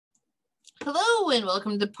Hello and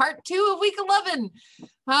welcome to part 2 of week 11.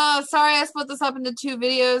 Sorry I split this up into 2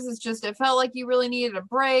 videos. It's just it felt like you really needed a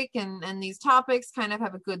break and these topics kind of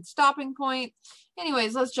have a good stopping point.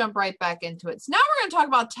 Anyways, let's jump right back into it. So now we're going to talk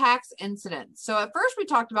about tax incidents. So at first we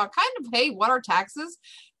talked about kind of, hey, what are taxes?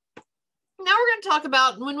 Now we're going to talk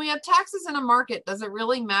about when we have taxes in a market, does it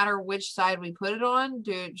really matter which side we put it on?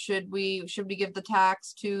 Should we give the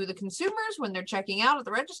tax to the consumers when they're checking out at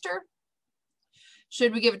the register?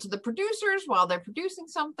 Should we give it to the producers while they're producing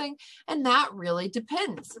something? And that really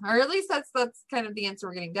depends, or at least that's kind of the answer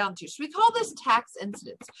we're getting down to. So we call this tax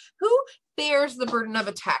incidence. Who bears the burden of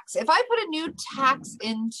a tax? If I put a new tax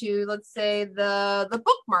into, let's say, the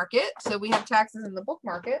book market, so we have taxes in the book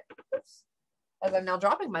market, oops, as I'm now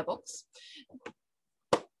dropping my books.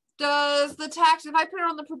 Does the tax, if I put it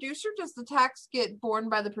on the producer, does the tax get borne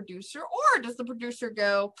by the producer? Or does the producer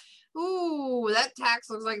go, ooh, that tax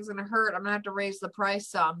looks like it's going to hurt. I'm going to have to raise the price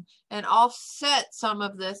some and offset some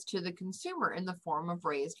of this to the consumer in the form of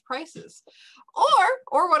raised prices.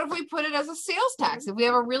 Or what if we put it as a sales tax? If we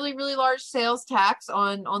have a really, really large sales tax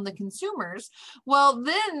on the consumers, well,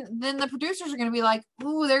 then the producers are going to be like,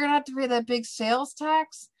 ooh, they're going to have to pay that big sales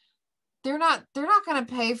tax. They're not going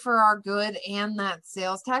to pay for our good and that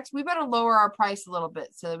sales tax. We better lower our price a little bit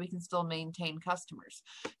so that we can still maintain customers.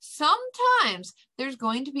 Sometimes there's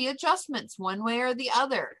going to be adjustments one way or the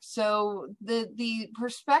other. So the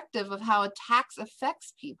perspective of how a tax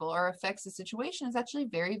affects people or affects the situation is actually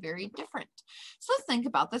very, very different. So let's think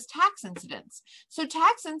about this tax incidence. So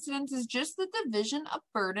tax incidence is just the division of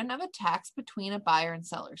burden of a tax between a buyer and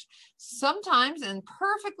sellers. Sometimes in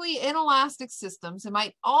perfectly inelastic systems, it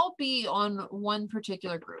might all be on one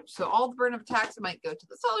particular group. So all the burden of tax might go to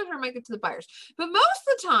the sellers or might go to the buyers. But most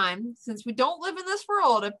of the time, since we don't live in this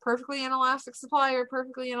world of perfectly inelastic supply or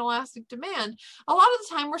perfectly inelastic demand, a lot of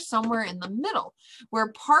the time we're somewhere in the middle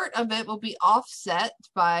where part of it will be offset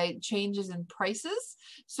by changes in prices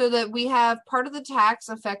so that we have part of the tax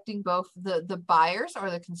affecting both the buyers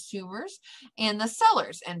or the consumers and the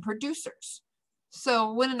sellers and producers.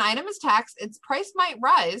 So when an item is taxed, its price might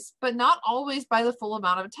rise, but not always by the full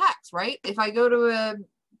amount of a tax, right? If I go to a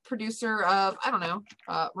producer of, I don't know,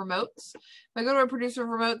 remotes. If I go to a producer of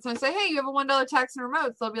remotes and I say, hey, you have a $1 tax on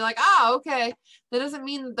remotes, they'll be like, ah, okay. That doesn't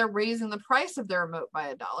mean that they're raising the price of their remote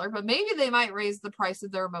by $1, but maybe they might raise the price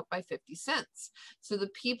of their remote by 50 cents. So the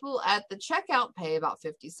people at the checkout pay about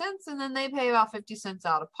 50 cents and then they pay about 50 cents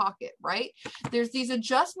out of pocket, right? There's these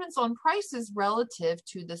adjustments on prices relative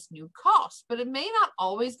to this new cost, but it may not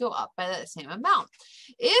always go up by that same amount.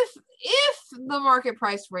 If the market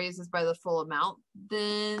price raises by the full amount,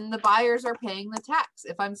 then the buyers are paying the tax.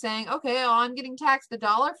 If I'm saying, okay, well, I'm getting taxed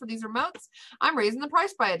 $1 for these remotes, I'm raising the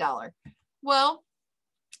price by $1. Well,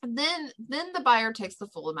 then the buyer takes the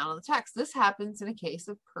full amount of the tax. This happens in a case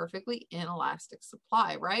of perfectly inelastic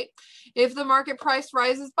supply, right? If the market price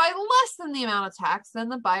rises by less than the amount of tax, then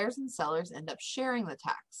the buyers and sellers end up sharing the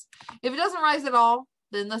tax. If it doesn't rise at all,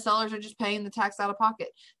 then the sellers are just paying the tax out of pocket.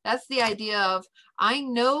 That's the idea of, I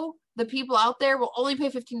know the people out there will only pay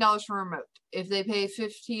 $15 for a remote. If they pay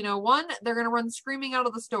 $15.01, they're going to run screaming out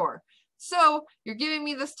of the store. So you're giving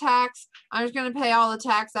me this tax. I'm just going to pay all the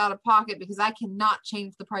tax out of pocket because I cannot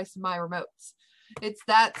change the price of my remotes. It's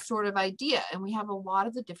that sort of idea. And we have a lot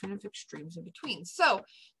of the different extremes in between. So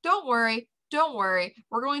don't worry. Don't worry,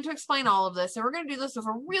 we're going to explain all of this, and we're going to do this with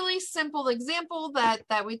a really simple example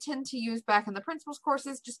that we tend to use back in the principles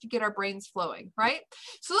courses just to get our brains flowing, right?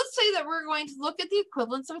 So let's say that we're going to look at the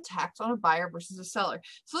equivalence of a tax on a buyer versus a seller.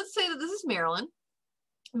 So let's say that this is Maryland,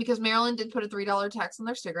 because Maryland did put a $3 tax on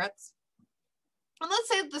their cigarettes. And let's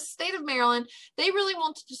say that the state of Maryland, they really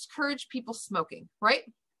want to discourage people smoking, right?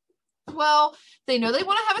 Well, they know they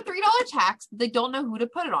want to have a $3 tax, but they don't know who to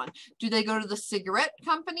put it on. Do they go to the cigarette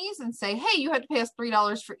companies and say, hey, you have to pay us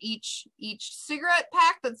 $3 for each cigarette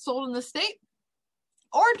pack that's sold in the state?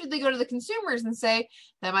 Or do they go to the consumers and say,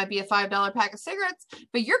 that might be a $5 pack of cigarettes,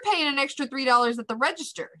 but you're paying an extra $3 at the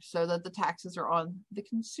register so that the taxes are on the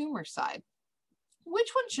consumer side? Which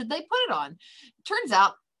one should they put it on? Turns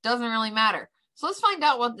out, doesn't really matter. So let's find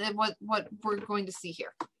out what we're going to see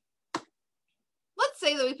here. Let's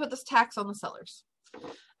say that we put this tax on the sellers.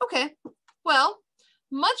 Okay, well,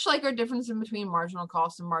 much like our difference in between marginal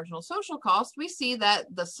cost and marginal social cost, we see that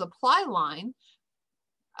the supply line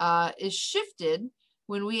is shifted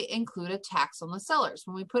when we include a tax on the sellers.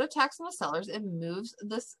 When we put a tax on the sellers, it moves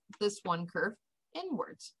this one curve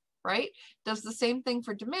inwards. right? Does the same thing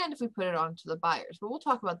for demand if we put it onto the buyers, but we'll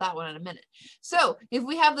talk about that one in a minute. So if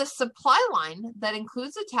we have this supply line that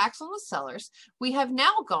includes a tax on the sellers, we have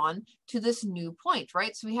now gone to this new point,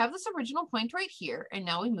 right? So we have this original point right here, and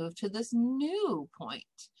now we move to this new point.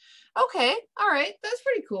 Okay, all right, that's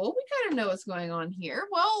pretty cool. We kind of know what's going on here.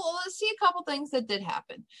 Well, let's see a couple things that did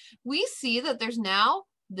happen. We see that there's now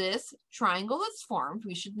this triangle that's formed.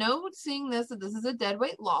 We should know, seeing this, that this is a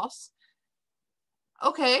deadweight loss.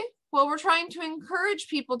 Okay, well, we're trying to encourage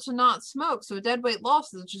people to not smoke. So a deadweight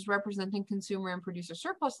loss, which is representing consumer and producer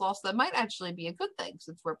surplus loss, that might actually be a good thing.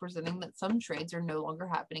 So it's representing that some trades are no longer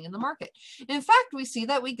happening in the market. In fact, we see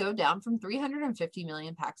that we go down from 350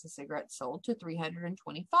 million packs of cigarettes sold to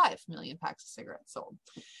 325 million packs of cigarettes sold.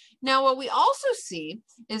 Now, what we also see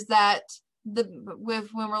is that when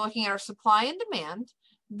we're looking at our supply and demand,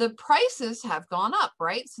 the prices have gone up,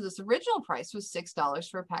 right? So this original price was $6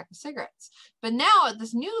 for a pack of cigarettes. But now at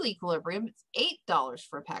this new equilibrium, it's $8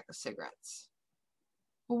 for a pack of cigarettes.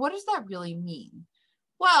 Well, what does that really mean?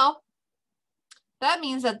 Well, that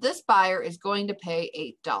means that this buyer is going to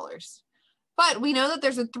pay $8. But we know that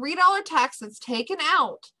there's a $3 tax that's taken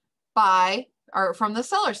out from the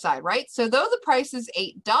seller side, right? So though the price is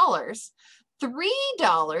 $8,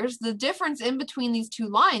 $3, the difference in between these two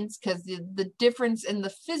lines, because the difference in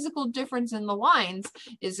the physical difference in the lines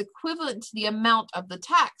is equivalent to the amount of the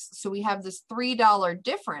tax. So we have this $3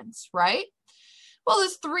 difference, right? Well,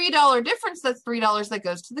 this $3 difference, that's $3 that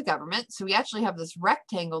goes to the government. So we actually have this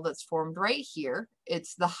rectangle that's formed right here.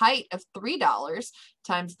 It's the height of $3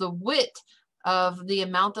 times the width of the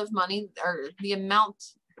amount of money, or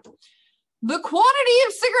the quantity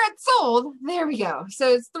of cigarettes sold. There we go.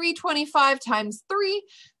 So it's 325 times 3.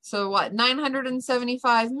 So what?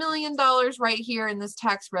 $975 million right here in this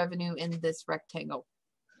tax revenue in this rectangle.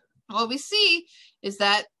 What we see is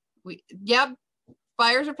that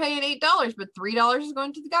buyers are paying $8, but $3 is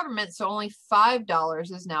going to the government. So only $5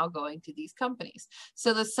 is now going to these companies.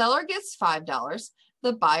 So the seller gets $5.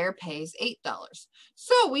 The buyer pays $8.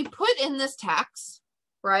 So we put in this tax,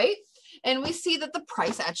 right? And we see that the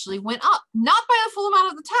price actually went up, not by the full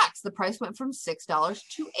amount of the tax. The price went from $6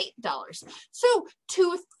 to $8. So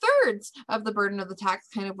 2/3 of the burden of the tax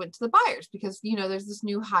kind of went to the buyers because, you know, there's this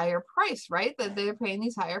new higher price, right? That they're paying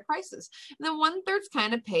these higher prices. And then 1/3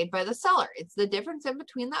 kind of paid by the seller. It's the difference in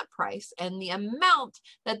between that price and the amount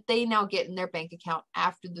that they now get in their bank account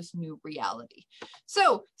after this new reality.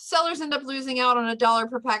 So sellers end up losing out on $1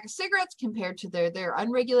 per pack of cigarettes compared to their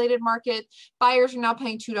unregulated market. Buyers are now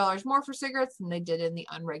paying $2 more for cigarettes than they did in the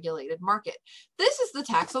unregulated market. This is the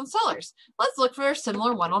tax on sellers. Let's look for a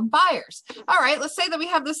similar one on buyers. All right, let's say that we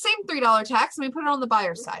have the same $3 tax and we put it on the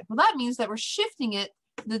buyer side. Well, that means that we're shifting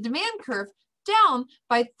the demand curve down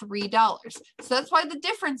by $3. So that's why the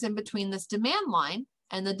difference in between this demand line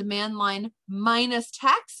and the demand line minus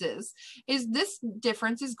taxes is this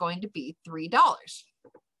difference is going to be $3.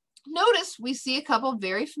 Notice we see a couple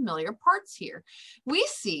very familiar parts here. We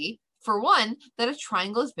see, for one, that a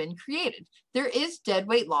triangle has been created. There is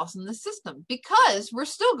deadweight loss in the system because we're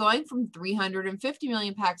still going from 350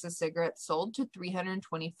 million packs of cigarettes sold to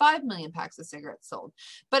 325 million packs of cigarettes sold.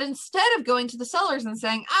 But instead of going to the sellers and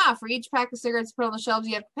saying, for each pack of cigarettes put on the shelves,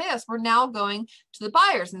 you have to pay us, we're now going to the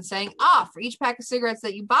buyers and saying, for each pack of cigarettes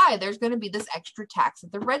that you buy, there's going to be this extra tax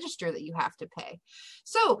at the register that you have to pay.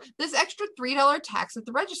 So this extra $3 tax at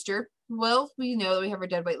the register, well, we know that we have our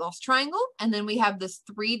deadweight loss triangle, and then we have this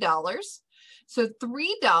 $3. So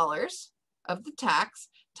 $3 of the tax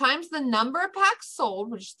times the number of packs sold,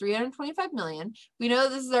 which is 325 million. We know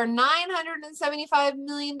this is our $975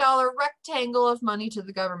 million rectangle of money to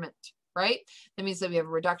the government, right? That means that we have a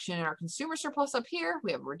reduction in our consumer surplus up here.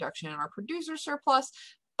 We have a reduction in our producer surplus,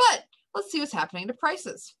 but let's see what's happening to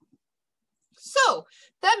prices. So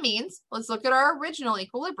that means, let's look at our original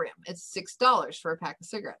equilibrium. It's $6 for a pack of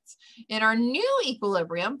cigarettes. In our new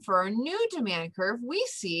equilibrium, for our new demand curve, we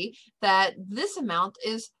see that this amount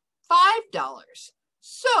is $5.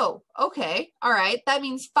 So, okay, all right, that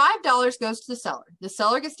means $5 goes to the seller. The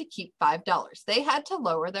seller gets to keep $5. They had to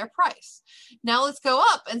lower their price. Now let's go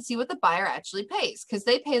up and see what the buyer actually pays, because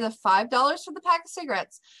they pay the $5 for the pack of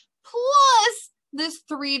cigarettes plus this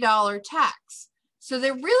 $3 tax. So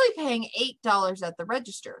they're really paying $8 at the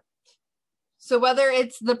register. So whether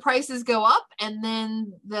it's the prices go up and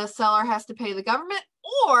then the seller has to pay the government,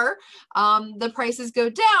 or the prices go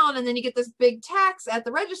down and then you get this big tax at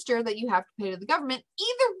the register that you have to pay to the government,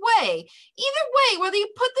 either way, whether you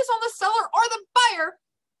put this on the seller or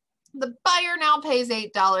the buyer now pays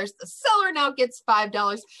 $8. The seller now gets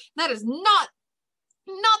 $5. That is not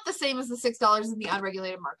not the same as the $6 in the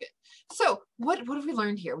unregulated market. So what have we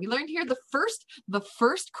learned here? We learned here the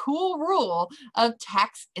first cool rule of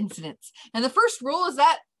tax incidence. And the first rule is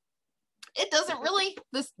that it doesn't really,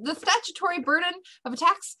 the statutory burden of a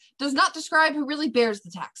tax does not describe who really bears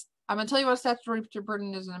the tax. I'm going to tell you what a statutory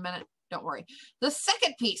burden is in a minute. Don't worry. The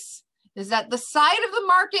second piece is that the side of the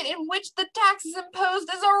market in which the tax is imposed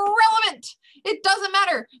is irrelevant. It doesn't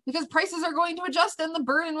matter because prices are going to adjust and the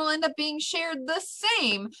burden will end up being shared the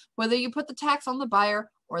same whether you put the tax on the buyer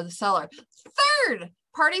or the seller. Third,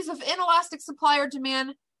 parties of inelastic supply or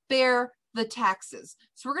demand bear the taxes.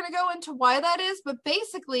 So we're going to go into why that is, but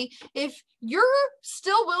basically if you're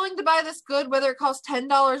still willing to buy this good, whether it costs $10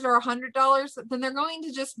 or $100, then they're going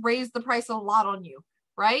to just raise the price a lot on you,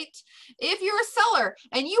 right? If you're a seller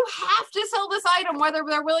and you have to sell this item, whether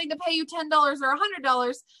they're willing to pay you $10 or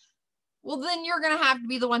 $100, well, then you're going to have to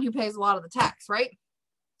be the one who pays a lot of the tax, right?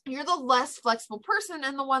 You're the less flexible person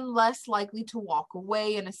and the one less likely to walk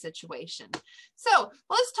away in a situation. So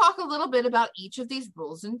let's talk a little bit about each of these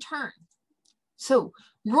rules in turn. So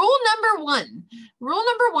rule number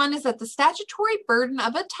one is that the statutory burden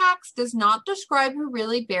of a tax does not describe who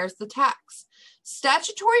really bears the tax.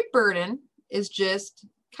 Statutory burden is just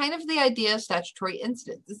kind of the idea of statutory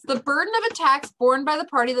incidence. It's the burden of a tax borne by the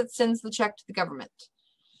party that sends the check to the government.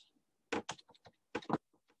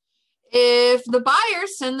 If the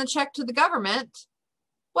buyers send the check to the government,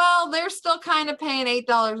 well, they're still kind of paying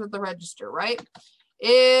 $8 at the register, right?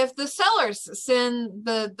 If the sellers send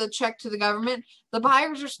the check to the government, the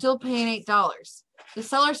buyers are still paying $8. The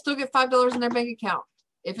sellers still get $5 in their bank account.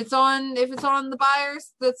 If it's on the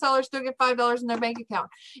buyers, the sellers still get $5 in their bank account.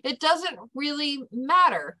 It doesn't really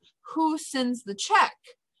matter who sends the check.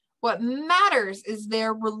 What matters is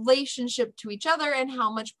their relationship to each other and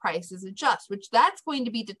how much prices adjust, which that's going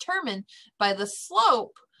to be determined by the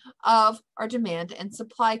slope of our demand and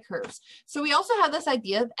supply curves. So we also have this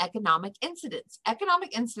idea of economic incidence.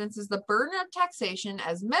 Economic incidence is the burden of taxation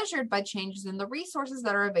as measured by changes in the resources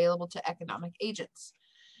that are available to economic agents.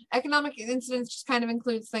 Economic incidence just kind of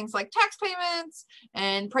includes things like tax payments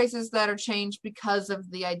and prices that are changed because of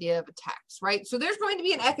the idea of a tax, right? So there's going to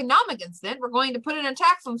be an economic incident. We're going to put in a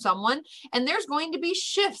tax on someone, and there's going to be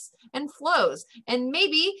shifts and flows, and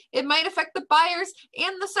maybe it might affect the buyers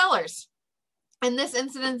and the sellers. And this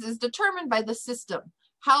incidence is determined by the system,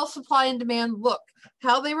 how supply and demand look,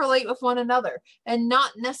 how they relate with one another, and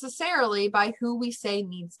not necessarily by who we say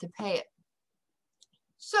needs to pay it.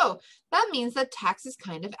 So that means that taxes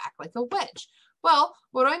kind of act like a wedge. Well,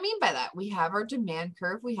 what do I mean by that? We have our demand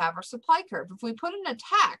curve, we have our supply curve. If we put in a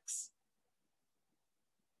tax,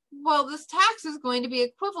 well, this tax is going to be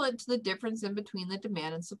equivalent to the difference in between the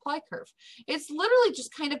demand and supply curve. It's literally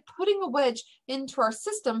just kind of putting a wedge into our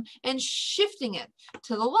system and shifting it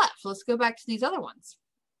to the left. Let's go back to these other ones.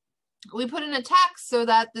 We put in a tax so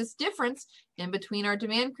that this difference in between our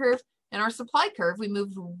demand curve and our supply curve, we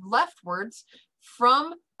move leftwards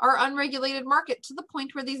from our unregulated market to the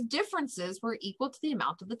point where these differences were equal to the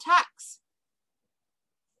amount of the tax.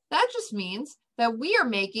 That just means that we are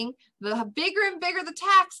making the bigger and bigger the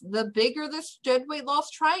tax, the bigger this deadweight loss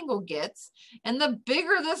triangle gets, and the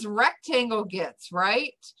bigger this rectangle gets,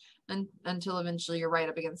 right? And until eventually you're right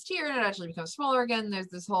up against here and it actually becomes smaller again. There's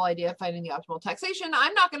this whole idea of finding the optimal taxation.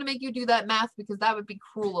 I'm not going to make you do that math because that would be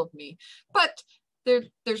cruel of me, but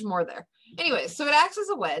there's more there. Anyway, so it acts as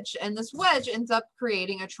a wedge, and this wedge ends up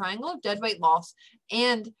creating a triangle of deadweight loss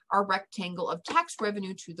and our rectangle of tax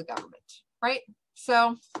revenue to the government, right?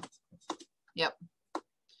 So, yep.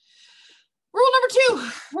 Rule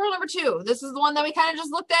number two. This is the one that we kind of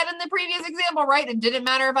just looked at in the previous example, right? It didn't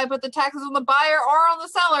matter if I put the taxes on the buyer or on the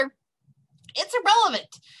seller. It's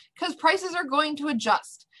irrelevant because prices are going to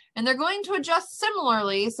adjust. And they're going to adjust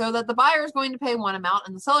similarly so that the buyer is going to pay one amount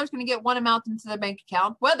and the seller is going to get one amount into their bank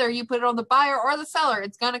account. Whether you put it on the buyer or the seller,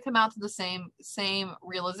 it's going to come out to the same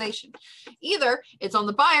realization. Either it's on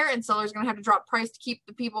the buyer and seller is going to have to drop price to keep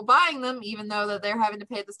the people buying them, even though that they're having to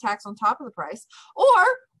pay this tax on top of the price,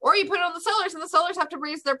 or you put it on the sellers and the sellers have to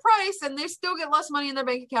raise their price and they still get less money in their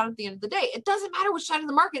bank account at the end of the day. It doesn't matter which side of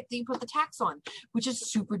the market that you put the tax on, which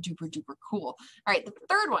is super duper duper cool. All right, the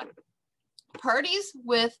third one. Parties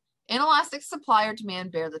with inelastic supply or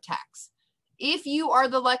demand bear the tax. If you are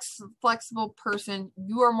the less flexible person,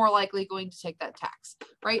 you are more likely going to take that tax,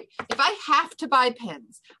 right? If I have to buy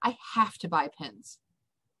pens,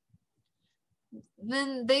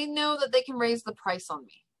 then they know that they can raise the price on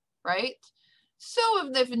me, right? So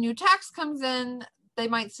if a new tax comes in, they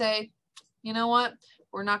might say, you know what?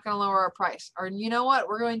 we're not going to lower our price. Or you know what?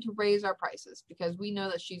 We're going to raise our prices because we know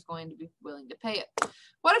that she's going to be willing to pay it.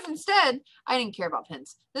 What if instead I didn't care about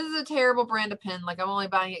pins? This is a terrible brand of pin. Like I'm only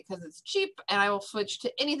buying it because it's cheap and I will switch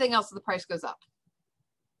to anything else if the price goes up.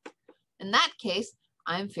 In that case,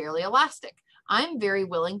 I'm fairly elastic. I'm very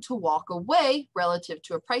willing to walk away relative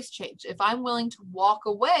to a price change. If I'm willing to walk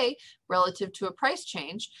away relative to a price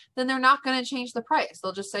change, then they're not going to change the price.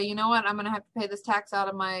 They'll just say, you know what, I'm going to have to pay this tax out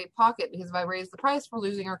of my pocket because if I raise the price, we're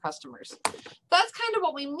losing our customers. That's kind of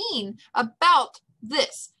what we mean about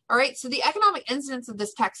this. All right, so the economic incidence of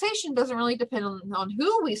this taxation doesn't really depend on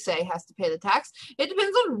who we say has to pay the tax. It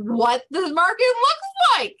depends on what the market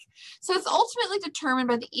looks like. So it's ultimately determined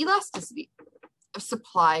by the elasticity of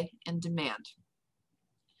supply and demand.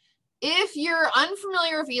 If you're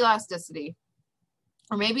unfamiliar with elasticity,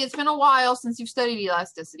 or maybe it's been a while since you've studied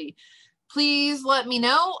elasticity, please let me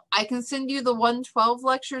know. I can send you the 112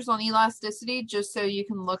 lectures on elasticity just so you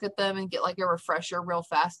can look at them and get like a refresher real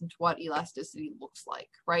fast into what elasticity looks like,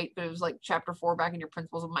 right? But it was like chapter 4 back in your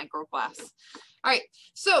Principles of Micro class. All right,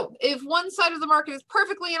 so if one side of the market is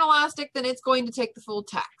perfectly inelastic, then it's going to take the full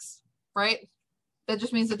tax, right? That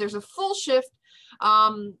just means that there's a full shift.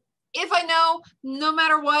 If I know no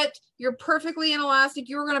matter what, you're perfectly inelastic,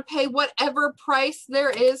 you're going to pay whatever price there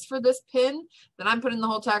is for this pin, then I'm putting the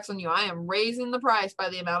whole tax on you. I am raising the price by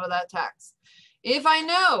the amount of that tax. If I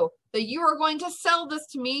know that you are going to sell this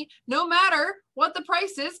to me no matter what the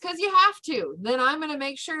price is because you have to, then I'm going to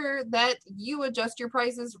make sure that you adjust your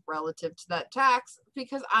prices relative to that tax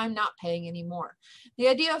because I'm not paying any more. The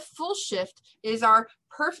idea of full shift is our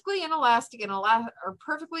perfectly inelastic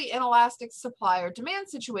supply or demand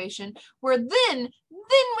situation where then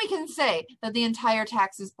we can say that the entire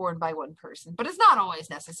tax is borne by one person, but it's not always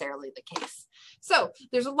necessarily the case. So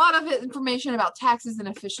there's a lot of information about taxes and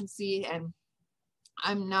efficiency, and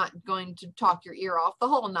I'm not going to talk your ear off the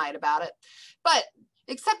whole night about it, but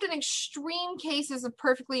except in extreme cases of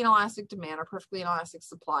perfectly inelastic demand or perfectly inelastic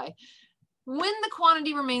supply, when the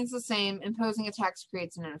quantity remains the same, imposing a tax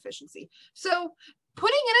creates an inefficiency. So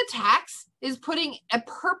putting in a tax is putting a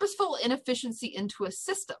purposeful inefficiency into a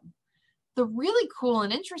system. The really cool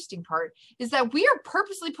and interesting part is that we are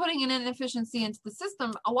purposely putting an inefficiency into the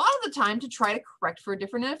system a lot of the time to try to correct for a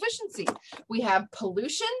different inefficiency. We have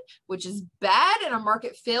pollution, which is bad and a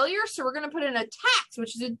market failure. So we're going to put in a tax,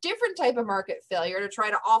 which is a different type of market failure to try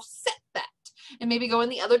to offset that and maybe go in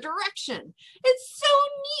the other direction. It's so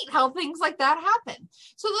neat how things like that happen.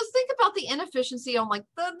 So let's think about the inefficiency on like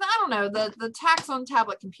the tax on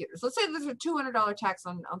tablet computers. Let's say there's a $200 tax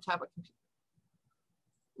on tablet computers.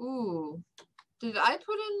 Ooh, did I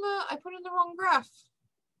put in the wrong graph?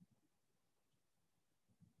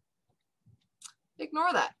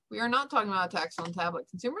 Ignore that. We are not talking about a tax on tablet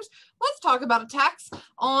consumers. Let's talk about a tax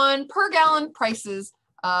on per gallon prices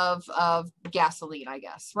of gasoline, I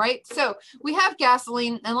guess, right? So we have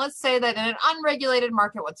gasoline, and let's say that in an unregulated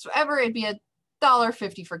market whatsoever, it'd be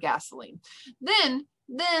 $1.50 for gasoline. Then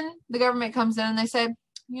the government comes in and they say,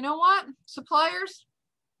 you know what, suppliers,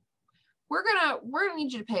 we're gonna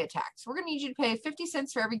need you to pay a tax. We're gonna need you to pay 50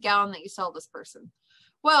 cents for every gallon that you sell this person.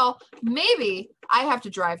 Well, maybe I have to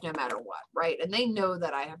drive no matter what, right? And they know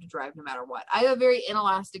that I have to drive no matter what. I have a very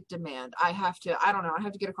inelastic demand. I have to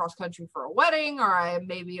get across country for a wedding, or I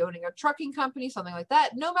may be owning a trucking company, something like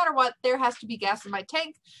that. No matter what, there has to be gas in my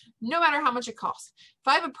tank, no matter how much it costs. If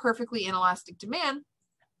I have a perfectly inelastic demand,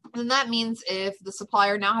 then that means if the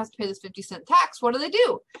supplier now has to pay this 50-cent tax, what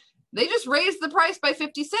do? They just raise the price by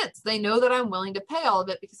 50 cents. They know that I'm willing to pay all of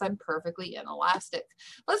it because I'm perfectly inelastic.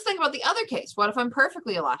 Let's think about the other case. What if I'm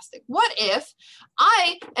perfectly elastic? What if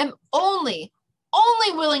I am only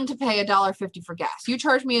willing to pay $1.50 for gas? You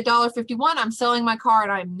charge me $1.51, I'm selling my car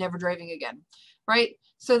and I'm never driving again, right?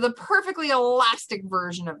 So the perfectly elastic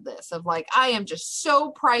version of this, of like, I am just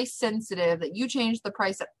so price sensitive that you change the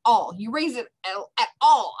price at all. You raise it at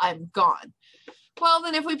all, I'm gone. Well,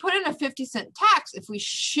 then if we put in a 50-cent tax, if we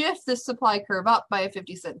shift the supply curve up by a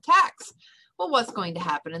 50-cent tax, well, what's going to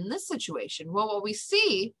happen in this situation? Well, what we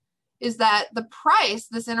see is that the price,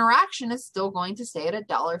 this interaction is still going to stay at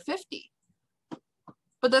 $1.50.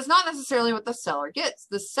 But that's not necessarily what the seller gets.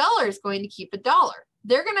 The seller is going to keep $1.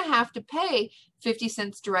 They're going to have to pay 50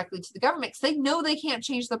 cents directly to the government because they know they can't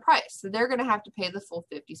change the price. So they're going to have to pay the full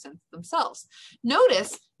 50 cents themselves.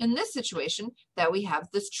 Notice in this situation that we have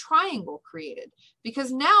this triangle created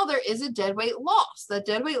because now there is a deadweight loss. That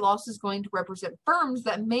deadweight loss is going to represent firms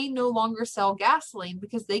that may no longer sell gasoline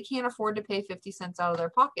because they can't afford to pay 50 cents out of their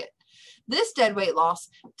pocket. This deadweight loss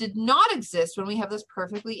did not exist when we have this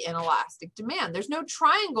perfectly inelastic demand. There's no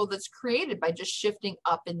triangle that's created by just shifting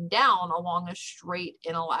up and down along a straight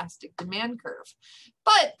inelastic demand curve.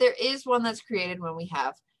 But there is one that's created when we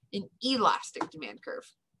have an elastic demand curve.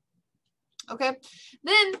 Okay,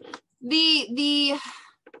 then the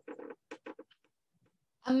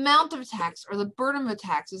amount of tax or the burden of a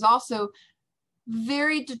tax is also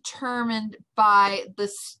very determined by the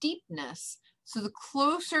steepness. So the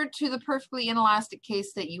closer to the perfectly inelastic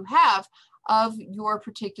case that you have of your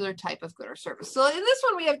particular type of good or service. So in this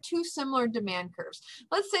one, we have two similar demand curves.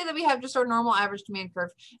 Let's say that we have just our normal average demand curve,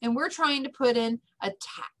 and we're trying to put in a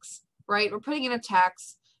tax, right? We're putting in a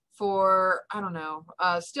tax for, I don't know,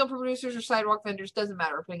 steel producers or sidewalk vendors, doesn't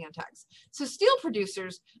matter, we're putting in a tax. So steel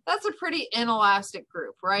producers, that's a pretty inelastic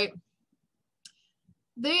group, right?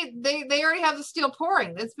 They already have the steel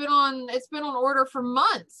pouring. It's been on order for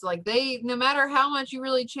months. Like no matter how much you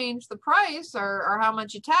really change the price or how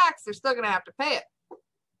much you tax, they're still gonna have to pay it.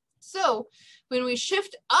 So when we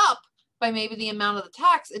shift up by maybe the amount of the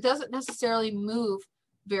tax, it doesn't necessarily move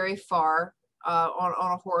very far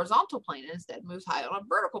on a horizontal plane. It instead moves high on a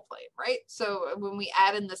vertical plane, right? So when we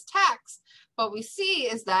add in this tax, what we see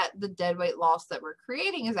is that the deadweight loss that we're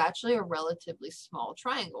creating is actually a relatively small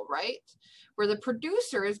triangle, right? Where the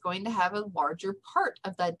producer is going to have a larger part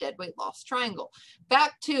of that deadweight loss triangle.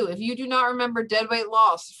 Back to, if you do not remember deadweight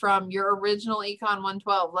loss from your original Econ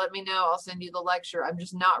 112, let me know. I'll send you the lecture. I'm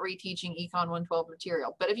just not reteaching Econ 112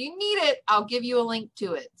 material. But if you need it, I'll give you a link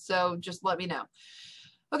to it. So just let me know.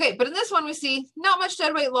 Okay, but in this one we see not much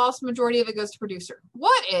deadweight loss, majority of it goes to producer.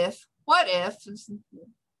 What if,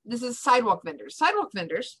 this is sidewalk vendors. Sidewalk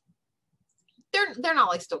vendors, they're not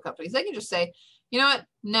like steel companies. They can just say, you know what,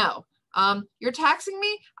 no, you're taxing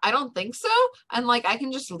me? I don't think so. And like, I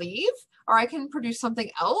can just leave, or I can produce something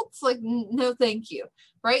else. Like, no, thank you.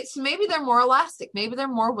 Right? So maybe they're more elastic. Maybe they're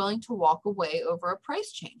more willing to walk away over a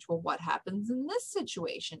price change. Well, what happens in this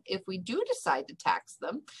situation? If we do decide to tax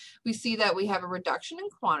them, we see that we have a reduction in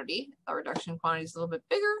quantity. A reduction in quantity is a little bit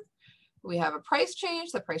bigger. We have a price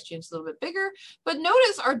change. The price change is a little bit bigger. But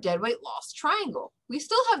notice our deadweight loss triangle. We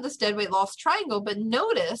still have this deadweight loss triangle, but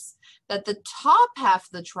notice that the top half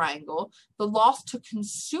of the triangle, the loss to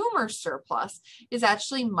consumer surplus, is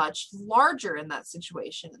actually much larger in that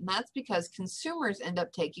situation. And that's because consumers end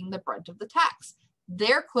up taking the brunt of the tax.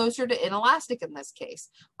 They're closer to inelastic in this case,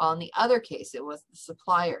 while in the other case, it was the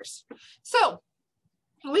suppliers. So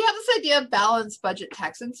we have this idea of balanced budget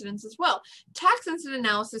tax incidence as well. Tax incident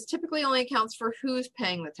analysis typically only accounts for who's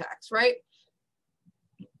paying the tax, right?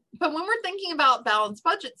 But when we're thinking about balanced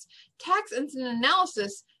budgets, tax incident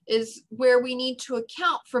analysis is where we need to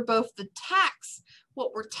account for both the tax,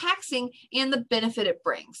 what we're taxing, and the benefit it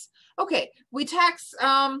brings. Okay, we tax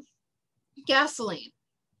gasoline.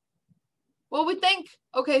 Well, we think,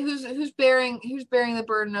 okay, who's bearing the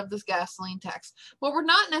burden of this gasoline tax? What we're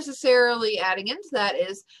not necessarily adding into that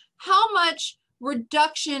is how much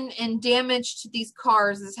reduction in damage to these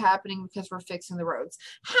cars is happening because we're fixing the roads.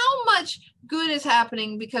 How much good is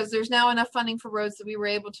happening because there's now enough funding for roads that we were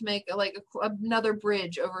able to make another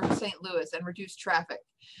bridge over St. Louis and reduce traffic.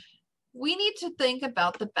 We need to think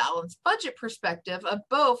about the balanced budget perspective of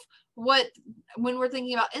both when we're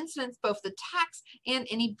thinking about incidents, both the tax and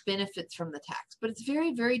any benefits from the tax. But it's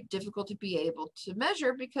very, very difficult to be able to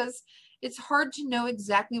measure because it's hard to know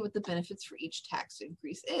exactly what the benefits for each tax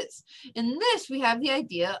increase is. In this, we have the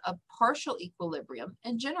idea of partial equilibrium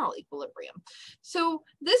and general equilibrium. So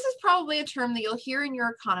this is probably a term that you'll hear in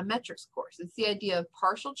your econometrics course. It's the idea of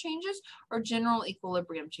partial changes or general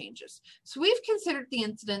equilibrium changes. So we've considered the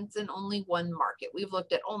incidents in only one market. We've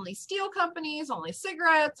looked at only steel companies, only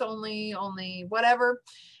cigarettes, only whatever,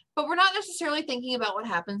 but we're not necessarily thinking about what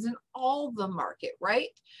happens in all the market, right?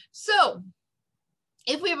 So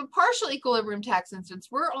if we have a partial equilibrium tax instance,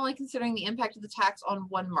 we're only considering the impact of the tax on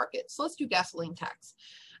one market. So let's do gasoline tax.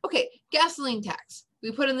 Okay, gasoline tax.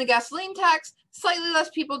 We put in the gasoline tax, slightly less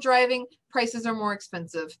people driving, prices are more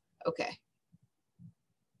expensive. Okay.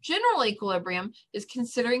 General equilibrium is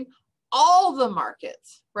considering all the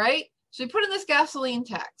markets, right? So we put in this gasoline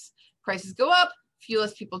tax. Prices go up, few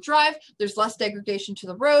less people drive, there's less degradation to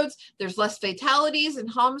the roads, there's less fatalities and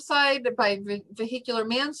homicide by vehicular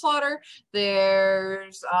manslaughter,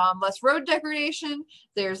 there's less road degradation,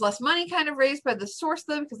 there's less money kind of raised by the source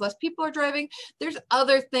of them because less people are driving, there's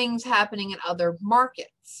other things happening in other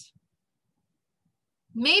markets.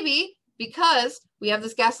 Maybe because we have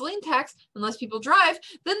this gasoline tax and less people drive,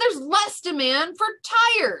 then there's less demand for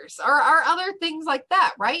tires or other things like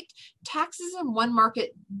that, right? Taxes in one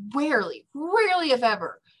market rarely if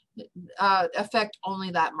ever, affect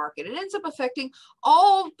only that market. It ends up affecting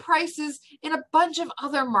all prices in a bunch of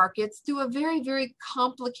other markets through a very, very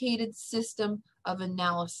complicated system of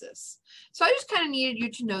analysis. So I just kind of needed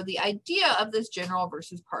you to know the idea of this general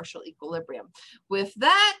versus partial equilibrium. With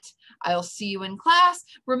that, I'll see you in class.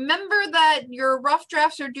 Remember that your rough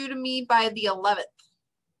drafts are due to me by the 11th.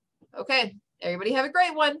 Okay, everybody have a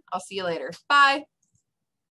great one. I'll see you later. Bye.